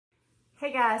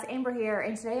Hey guys, Amber here,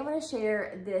 and today I want to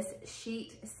share this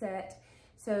sheet set.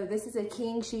 So this is a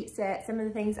king sheet set. Some of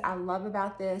the things I love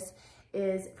about this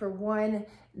is, for one,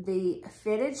 the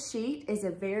fitted sheet has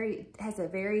a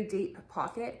very deep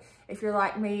pocket. If you're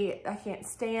like me, I can't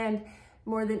stand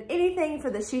more than anything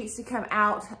for the sheets to come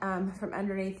out from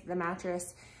underneath the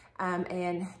mattress.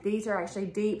 And these are actually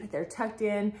deep, they're tucked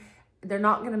in, they're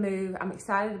not gonna move. I'm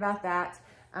excited about that.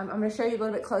 I'm gonna show you a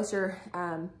little bit closer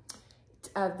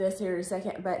of this here in a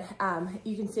second, but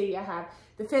you can see I have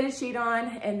the fitted sheet on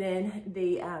and then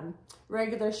the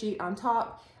regular sheet on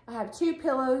top. I have 2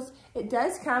 pillows. It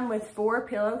does come with 4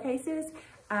 pillowcases,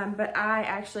 but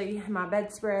my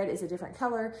bedspread is a different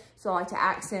color, so I like to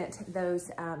accent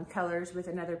those colors with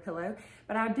another pillow.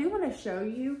 But I do want to show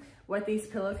you what these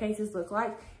pillowcases look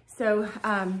like. So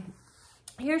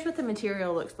here's what the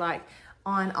material looks like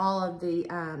on all of the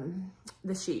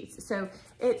sheets. So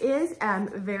it is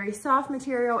very soft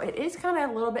material. It is kind of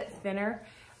a little bit thinner,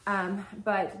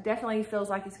 but definitely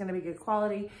feels like it's gonna be good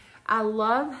quality. I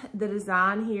love the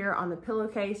design here on the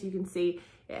pillowcase. You can see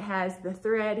it has the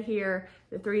thread here,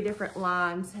 the 3 different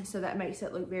lines, so that makes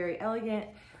it look very elegant.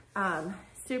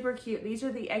 Super cute. These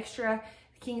are the extra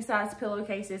king size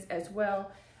pillowcases as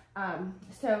well.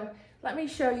 So let me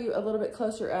show you a little bit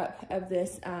closer up of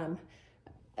these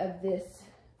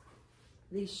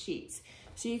sheets.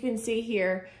 So you can see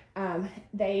here,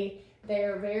 they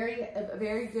are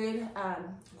very good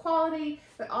quality,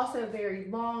 but also very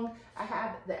long. I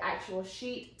have the actual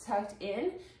sheet tucked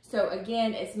in. So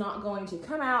again, it's not going to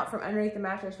come out from underneath the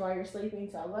mattress while you're sleeping.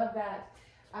 So I love that.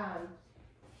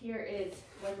 Here is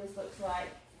what this looks like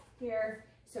here.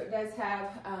 So it does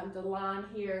have the line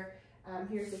here.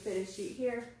 Here's the fitted sheet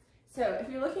here. So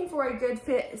if you're looking for a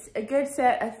good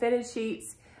set of fitted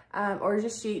sheets, or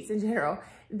just sheets in general,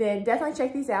 then definitely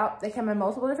check these out. They come in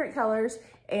multiple different colors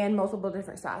and multiple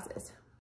different sizes.